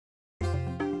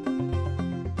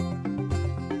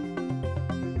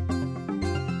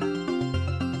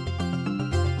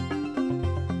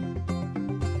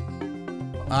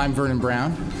I'm Vernon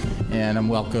Brown, and I'm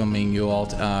welcoming you all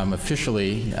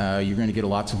officially. You're going to get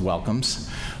lots of welcomes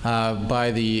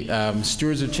by the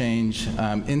Stewards of Change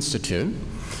Institute.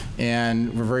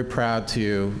 And we're very proud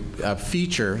to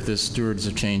feature the Stewards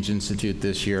of Change Institute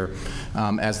this year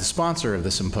as the sponsor of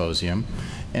the symposium.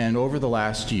 And over the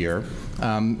last year,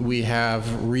 we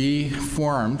have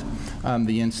reformed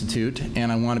the Institute,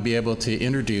 and I want to be able to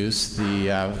introduce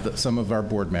some of our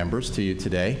board members to you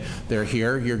today. They're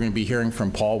here. You're going to be hearing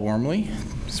from Paul Wormley.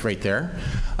 It's right there.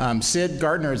 Sid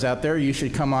Gardner is out there. You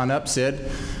should come on up,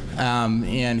 Sid.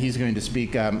 And he's going to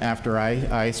speak after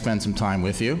I spend some time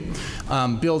with you.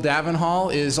 Bill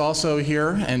Davenhall is also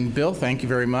here, and Bill, thank you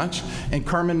very much. And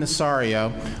Carmen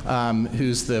Nasario,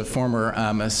 who's the former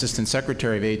Assistant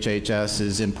Secretary of HHS,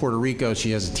 is in Puerto Rico. She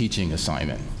has a teaching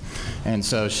assignment, and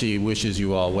so she wishes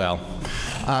you all well.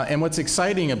 And what's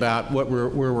exciting about where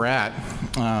we're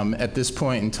at this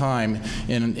point in time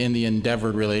in the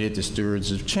endeavor related to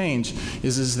Stewards of Change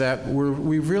is that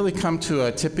we've really come to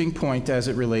a tipping point as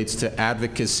it relates to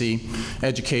advocacy,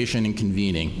 education, and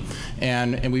convening.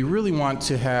 And we really want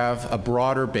to have a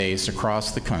broader base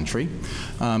across the country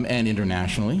and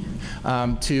internationally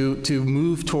to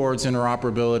move towards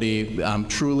interoperability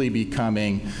truly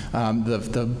becoming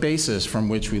the basis from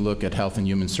which we look at health and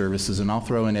human services. And I'll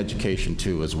throw in education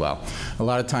too as well. A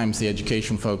lot of times the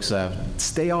education folks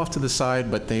stay off to the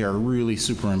side, but they are really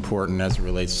super important as it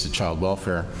relates to child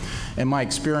welfare. In my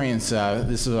experience,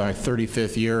 this is my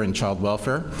 35th year in child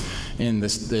welfare in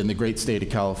the great state of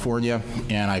California,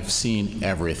 and I've seen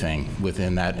everything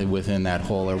within that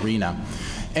whole arena.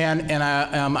 And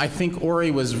I think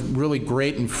Ori was really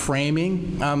great in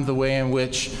framing the way in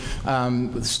which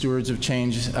Stewards of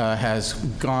Change has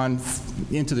gone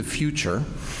into the future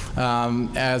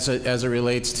as it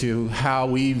relates to how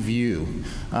we view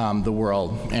the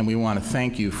world. And we want to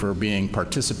thank you for being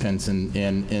participants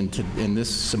in this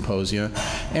symposium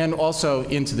and also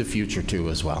into the future too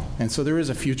as well. And so there is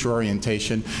a future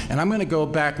orientation. And I'm going to go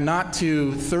back not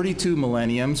to 32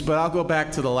 millenniums, but I'll go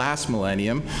back to the last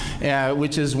millennium,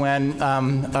 which is when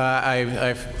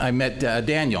I met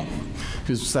Daniel,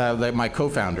 who's my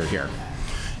co-founder here.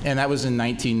 And that was in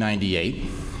 1998.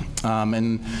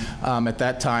 At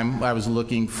that time, I was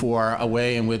looking for a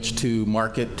way in which to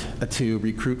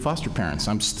recruit foster parents.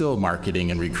 I'm still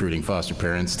marketing and recruiting foster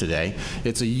parents today.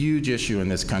 It's a huge issue in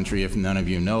this country, if none of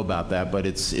you know about that, but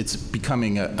it's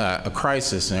becoming a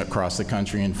crisis across the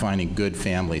country in finding good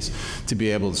families to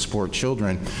be able to support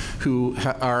children who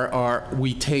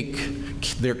we take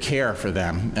their care for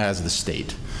them as the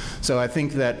state. So I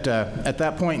think that at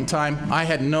that point in time, I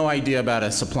had no idea about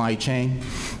a supply chain.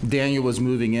 Daniel was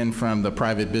moving in from the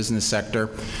private business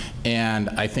sector, and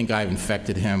I think I've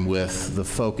infected him with the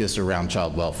focus around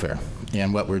child welfare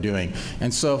and what we're doing.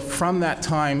 And so from that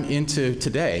time into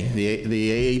today,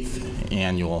 the 8th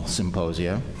annual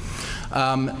symposium,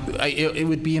 it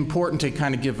would be important to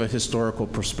kind of give a historical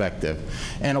perspective.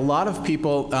 And a lot of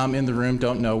people in the room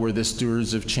don't know where the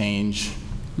Stewards of Change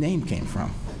name came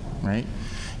from, right?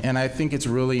 And I think it's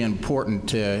really important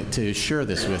to share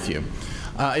this with you.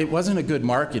 It wasn't a good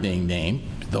marketing name,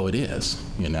 though it is,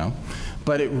 you know.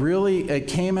 But it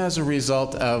came as a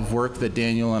result of work that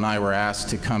Daniel and I were asked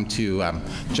to come to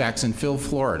Jacksonville,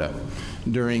 Florida,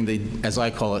 during as I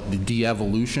call it, the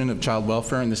de-evolution of child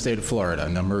welfare in the state of Florida a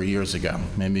number of years ago.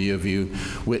 Many of you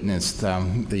witnessed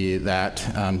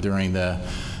that during the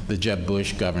Jeb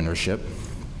Bush governorship.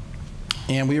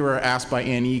 And we were asked by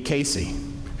Annie Casey,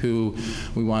 who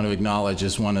we want to acknowledge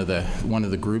as one of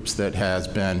the groups that has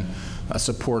been a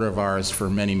supporter of ours for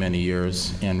many, many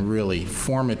years and really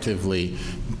formatively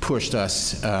pushed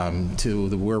us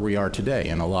to where we are today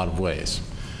in a lot of ways.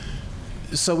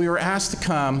 So we were asked to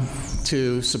come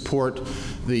to support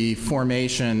the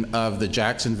formation of the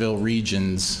Jacksonville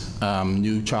region's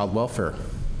new child welfare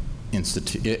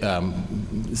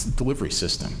delivery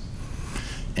system.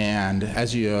 And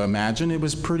as you imagine, it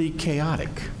was pretty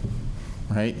chaotic.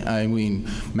 Right? I mean,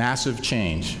 massive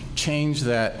change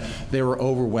that they were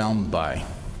overwhelmed by.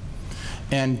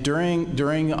 And during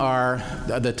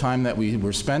the time that we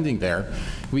were spending there,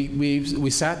 we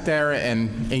sat there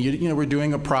and you know, we're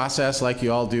doing a process like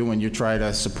you all do when you try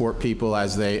to support people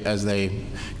as they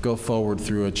go forward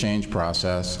through a change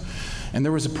process. And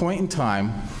there was a point in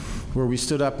time where we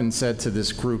stood up and said to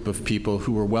this group of people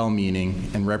who were well-meaning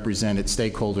and represented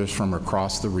stakeholders from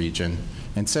across the region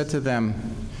and said to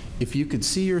them, if you could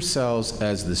see yourselves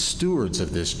as the stewards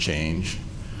of this change,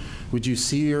 would you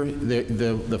see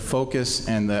the focus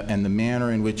and the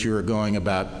manner in which you are going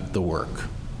about the work,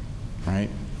 right?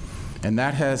 And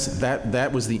that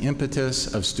was the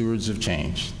impetus of Stewards of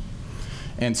Change.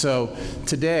 And so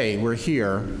today we're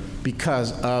here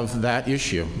because of that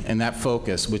issue and that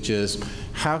focus, which is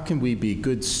how can we be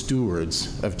good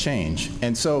stewards of change?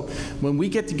 And so when we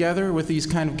get together with these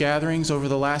kind of gatherings over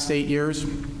the last 8 years,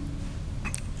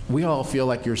 we all feel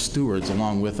like you're stewards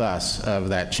along with us of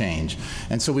that change.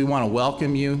 And so we want to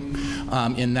welcome you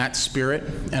in that spirit.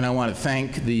 And I want to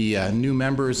thank the new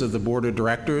members of the board of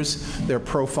directors. Their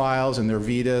profiles and their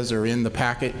vitas are in the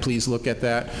packet. Please look at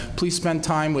that. Please spend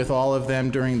time with all of them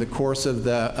during the course of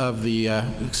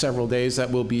the several days that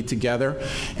we'll be together.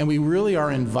 And we really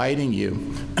are inviting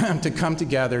you to come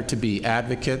together to be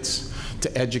advocates,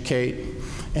 to educate,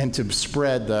 and to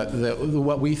spread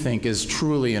what we think is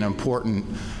truly an important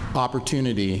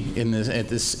opportunity at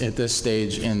this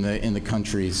stage in the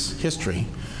country's history.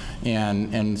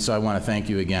 And so I want to thank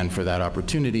you again for that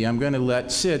opportunity. I'm going to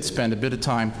let Sid spend a bit of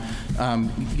time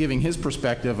giving his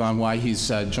perspective on why he's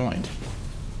joined.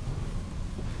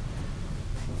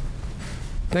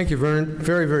 Thank you, Vernon.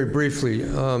 Very, very briefly,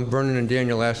 Vernon and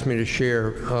Daniel asked me to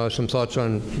share some thoughts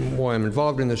on why I'm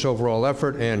involved in this overall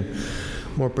effort, and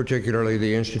more particularly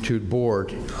the Institute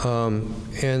board.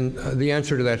 And the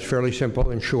answer to that's fairly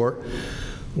simple and short.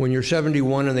 When you're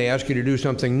 71 and they ask you to do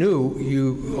something new,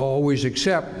 you always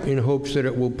accept in hopes that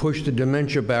it will push the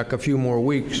dementia back a few more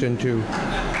weeks into.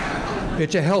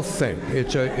 It's a health thing.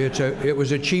 It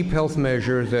was a cheap health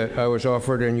measure that I was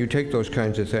offered, and you take those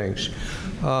kinds of things.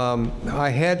 I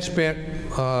had spent,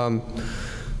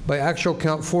 by actual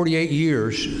count, 48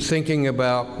 years thinking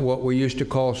about what we used to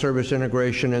call service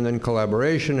integration and then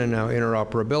collaboration and now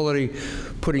interoperability,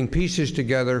 putting pieces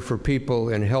together for people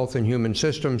in health and human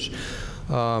systems.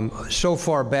 So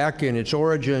far back in its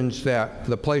origins that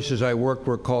the places I worked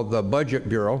were called the Budget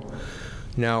Bureau,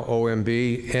 now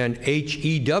OMB, and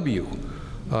HEW,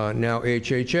 now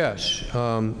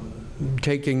HHS.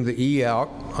 Taking the E out,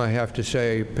 I have to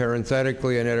say,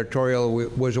 parenthetically and editorial,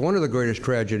 was one of the greatest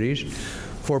tragedies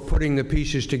for putting the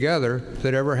pieces together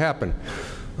that ever happened.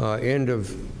 End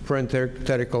of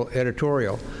parenthetical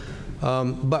editorial.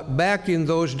 But back in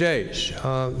those days,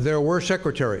 there were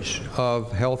secretaries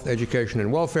of health, education,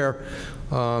 and welfare,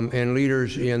 and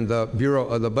leaders in the Bureau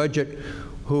of the Budget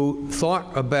who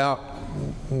thought about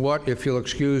what, if you'll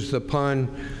excuse the pun,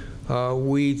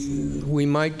 we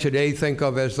might today think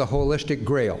of as the holistic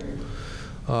grail.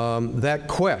 That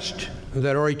quest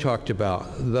that Ori talked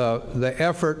about, the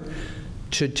effort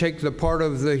to take the part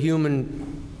of the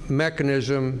human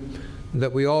mechanism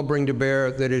that we all bring to bear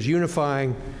that is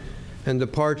unifying, and the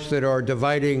parts that are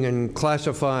dividing and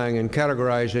classifying and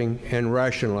categorizing, and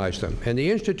rationalize them. And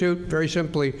the Institute, very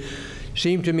simply,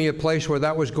 seemed to me a place where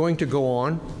that was going to go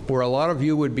on, where a lot of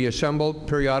you would be assembled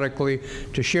periodically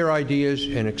to share ideas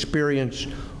and experience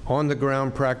on the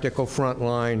ground, practical front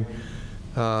line,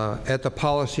 at the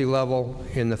policy level,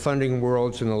 in the funding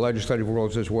worlds, in the legislative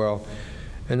worlds as well.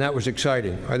 And that was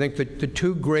exciting. I think that the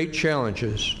two great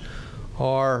challenges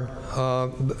are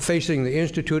facing the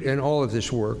Institute and all of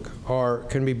this work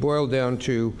can be boiled down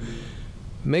to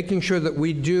making sure that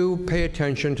we do pay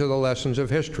attention to the lessons of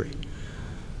history.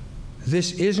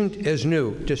 This isn't as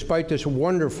new, despite this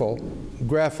wonderful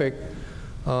graphic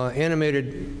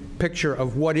animated picture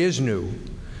of what is new.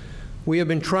 We have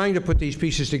been trying to put these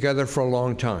pieces together for a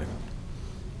long time.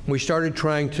 We started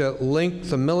trying to link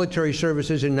the military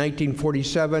services in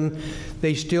 1947.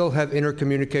 They still have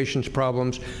intercommunications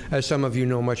problems, as some of you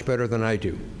know much better than I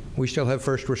do. We still have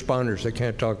first responders that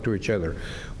can't talk to each other.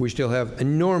 We still have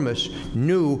enormous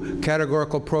new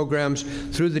categorical programs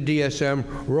through the DSM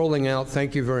rolling out,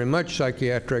 thank you very much,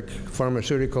 psychiatric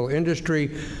pharmaceutical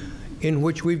industry, in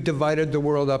which we've divided the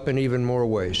world up in even more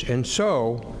ways. And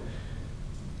so,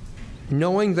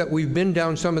 knowing that we've been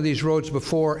down some of these roads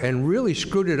before and really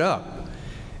screwed it up,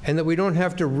 and that we don't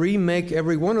have to remake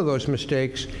every one of those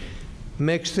mistakes,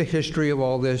 makes the history of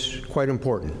all this quite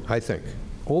important, I think.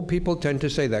 Old people tend to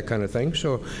say that kind of thing,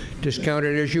 so discount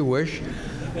it as you wish.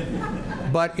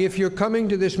 But if you're coming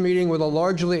to this meeting with a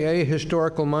largely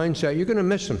ahistorical mindset, you're going to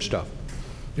miss some stuff.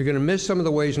 You're going to miss some of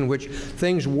the ways in which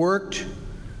things worked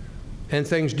and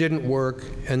things didn't work,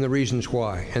 and the reasons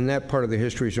why. And that part of the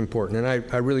history is important.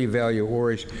 And I really value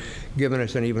Ori's given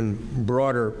us an even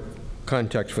broader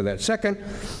context for that. Second,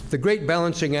 the great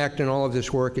balancing act in all of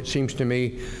this work, it seems to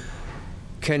me,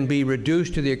 can be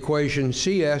reduced to the equation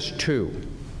CS2.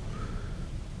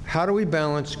 How do we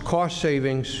balance cost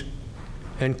savings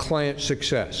and client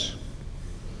success?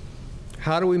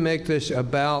 How do we make this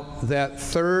about that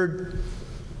third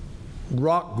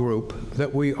rock group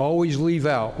that we always leave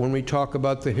out when we talk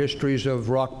about the histories of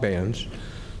rock bands?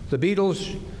 The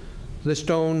Beatles, the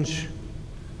Stones,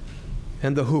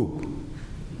 and the Who.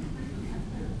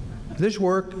 This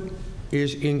work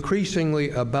is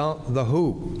increasingly about the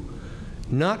who.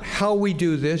 Not how we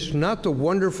do this, not the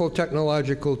wonderful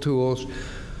technological tools,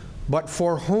 but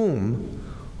for whom?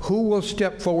 Who will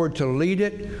step forward to lead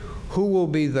it? Who will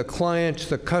be the clients,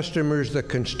 the customers, the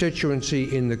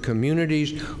constituency in the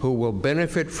communities who will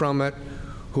benefit from it,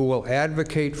 who will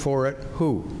advocate for it?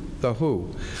 Who? The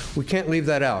who. We can't leave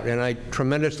that out, and I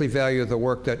tremendously value the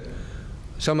work that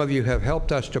some of you have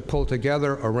helped us to pull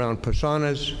together around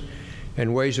personas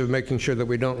and ways of making sure that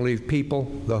we don't leave people,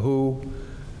 the who,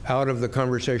 out of the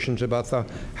conversations about the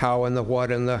how and the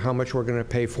what and the how much we're going to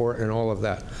pay for it and all of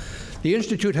that. The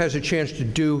Institute has a chance to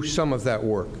do some of that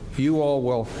work. You all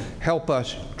will help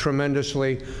us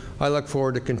tremendously. I look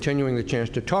forward to continuing the chance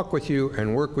to talk with you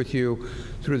and work with you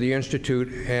through the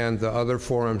Institute and the other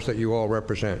forums that you all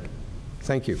represent.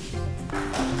 Thank you.